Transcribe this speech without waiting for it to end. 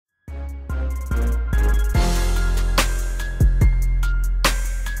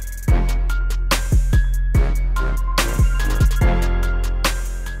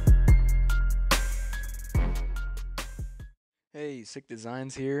Sick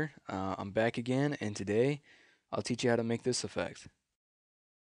Designs here. I'm back again, and today I'll teach you how to make this effect.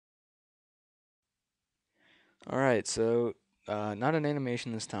 Alright, so not an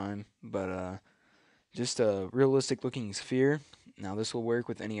animation this time, but just a realistic looking sphere. Now this will work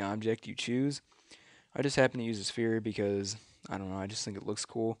with any object you choose. I just happen to use a sphere because, I don't know, I just think it looks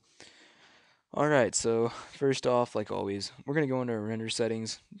cool. Alright, so first off, like always, we're going to go into our render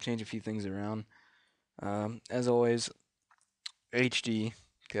settings, change a few things around. As always, HD,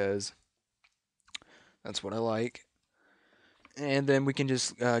 because that's what I like. And then we can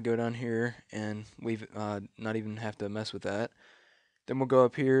just go down here and leave not even have to mess with that. Then we'll go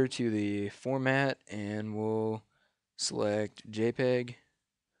up here to the format and we'll select JPEG.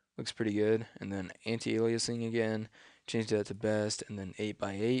 Looks pretty good. And then anti-aliasing again. Change that to best and then 8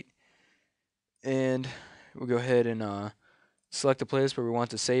 by 8. And we'll go ahead and select the place where we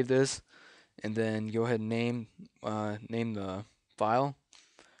want to save this. And then go ahead and name the file.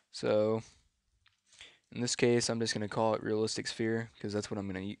 So in this case, I'm just going to call it realistic sphere because that's what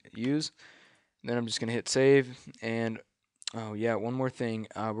I'm going to use. And then I'm just going to hit save. And oh yeah, one more thing.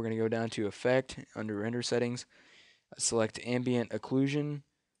 We're going to go down to effect under render settings. Select ambient occlusion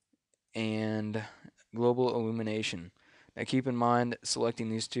and global illumination. Now keep in mind,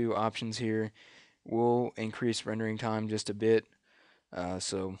 selecting these two options here will increase rendering time just a bit.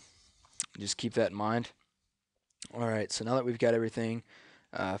 So just keep that in mind. Alright, so now that we've got everything,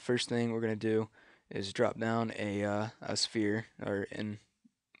 first thing we're going to do is drop down a sphere, or in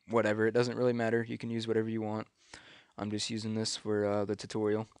whatever, it doesn't really matter, you can use whatever you want. I'm just using this for the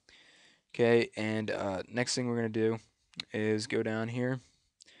tutorial. Okay, and next thing we're going to do is go down here,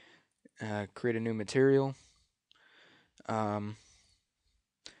 create a new material. I'm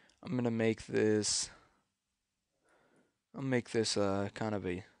going to make this, kind of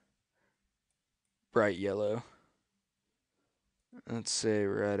a bright yellow. Let's say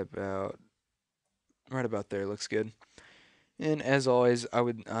right about there, looks good. And as always, I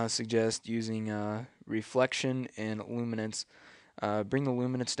would suggest using reflection and luminance. Bring the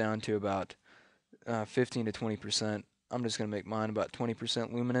luminance down to about 15 to 20%. I'm just going to make mine about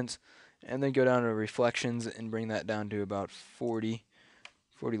 20% luminance. And then go down to reflections and bring that down to about 40.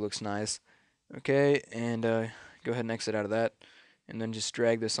 40 looks nice. Okay, and go ahead and exit out of that. And then just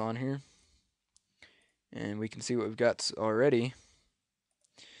drag this on here. And we can see what we've got already.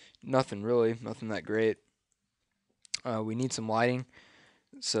 Nothing really, nothing that great. We need some lighting.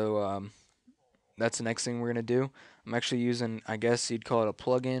 So that's the next thing we're going to do. I'm actually using, I guess you'd call it a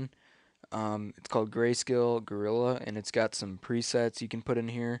plugin. It's called Grayscalegorilla, and it's got some presets you can put in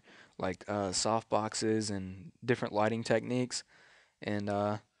here, like soft boxes and different lighting techniques. And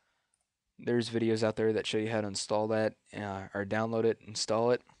there's videos out there that show you how to install that, or download it, install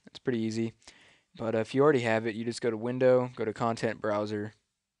it. It's pretty easy. But if you already have it, you just go to Window, go to Content Browser,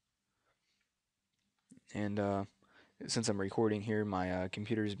 and since I'm recording here, my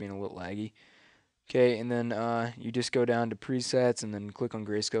computer is being a little laggy. Okay, and then you just go down to presets and then click on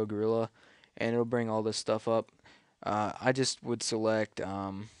Grayscalegorilla, and it'll bring all this stuff up. I just would select,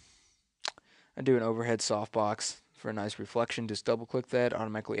 I do an overhead softbox for a nice reflection. Just double click that,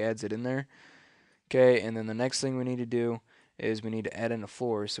 automatically adds it in there. Okay, and then the next thing we need to do is we need to add in a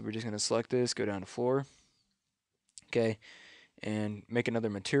floor. So we're just going to select this, go down to floor. Okay, and make another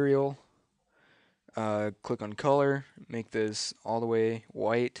material. Click on color, make this all the way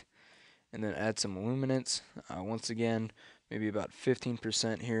white, and then add some luminance. Once again, maybe about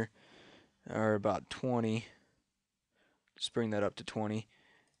 15% here, or about 20. Just bring that up to 20.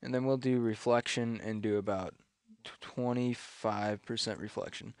 And then we'll do reflection and do about 25%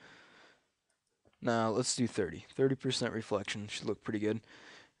 reflection. Now let's do 30. 30% reflection should look pretty good.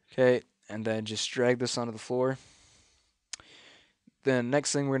 Okay, and then just drag this onto the floor. Then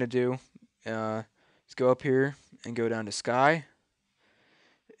next thing we're going to do is go up here and go down to sky.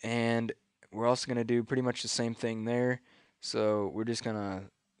 And we're also going to do pretty much the same thing there. So we're just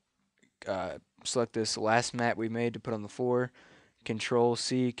going to select this last map we made to put on the floor. Control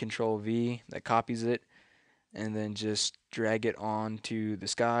C, Control V, that copies it. And then just drag it onto the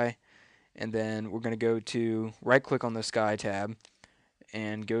sky. And then we're going to go to right click on the sky tab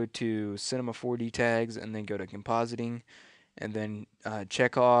and go to Cinema 4D tags and then go to compositing and then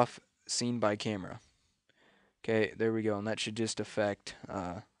check off scene by camera. Okay, there we go, and that should just affect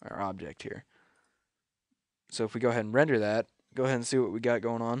our object here. So if we go ahead and render that, go ahead and see what we got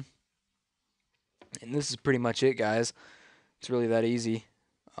going on. And this is pretty much it, guys. It's really that easy.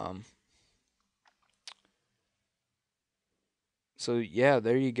 So yeah,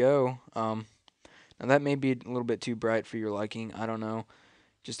 there you go. Now that may be a little bit too bright for your liking. I don't know.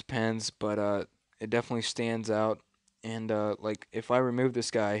 Just depends, but it definitely stands out And like if I remove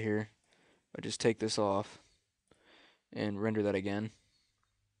this guy here, I just take this off and render that again,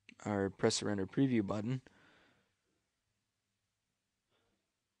 or press the render preview button.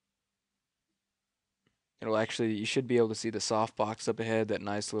 It'll actually, you should be able to see the softbox up ahead, that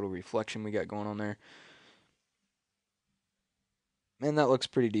nice little reflection we got going on there. And that looks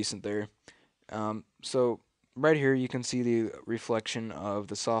pretty decent there. So right here you can see the reflection of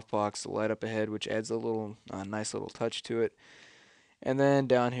the softbox, the light up ahead, which adds a little nice little touch to it. And then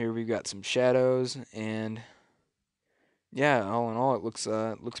down here we've got some shadows, and yeah, all in all, it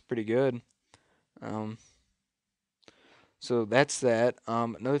looks pretty good. Um, so that's that.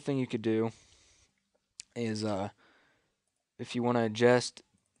 Another thing you could do is if you want to adjust,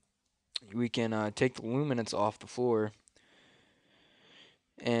 we can take the luminance off the floor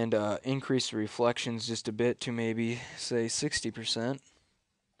and increase the reflections just a bit to maybe say 60%.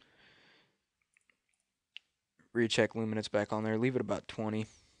 Recheck luminance back on there, leave it about 20,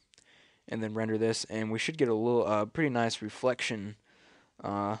 and then render this, and we should get a little pretty nice reflection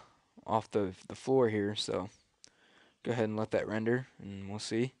uh, off the floor here. So go ahead and let that render, and we'll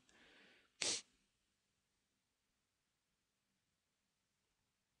see.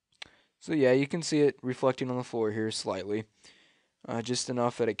 So yeah, you can see it reflecting on the floor here slightly, just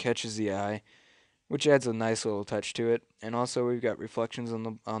enough that it catches the eye, which adds a nice little touch to it. And also we've got reflections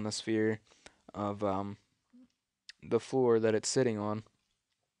on the sphere of the floor that it's sitting on.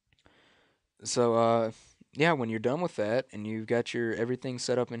 So yeah, when you're done with that and you've got your everything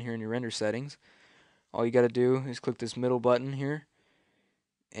set up in here in your render settings, all you got to do is click this middle button here,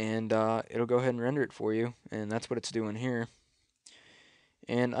 and it'll go ahead and render it for you. And that's what it's doing here.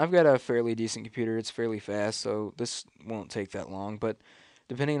 And I've got a fairly decent computer. It's fairly fast, so this won't take that long. But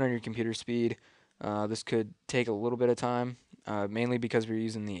depending on your computer speed, this could take a little bit of time, mainly because we're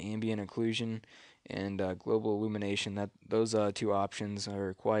using the ambient occlusion and global illumination. That those two options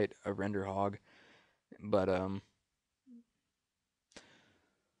are quite a render hog. But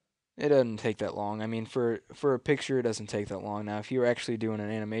it doesn't take that long. I mean, for a picture, it doesn't take that long. Now, if you were actually doing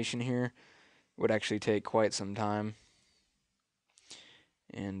an animation here, it would actually take quite some time.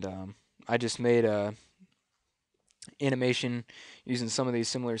 And I just made a animation using some of these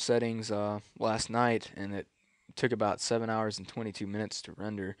similar settings last night, and it took about 7 hours and 22 minutes to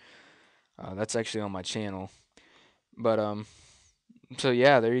render. That's actually on my channel. But so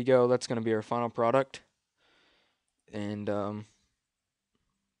yeah, there you go. That's gonna be our final product, and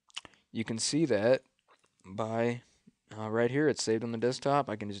you can see that by right here. It's saved on the desktop.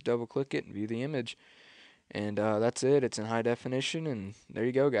 I can just double click it and view the image, and that's it. It's in high definition, and there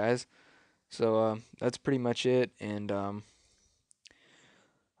you go, guys. So that's pretty much it, and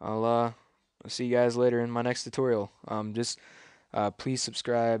I'll see you guys later in my next tutorial. Just please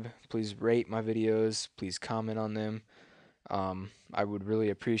subscribe, please rate my videos, please comment on them. I would really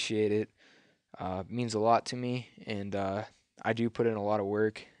appreciate it. It means a lot to me, and I do put in a lot of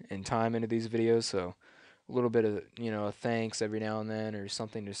work and time into these videos, so a little bit of a thanks every now and then or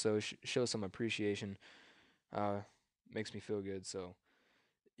something to show some appreciation uh, makes me feel good. So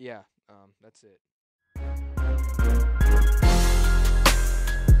yeah, that's it.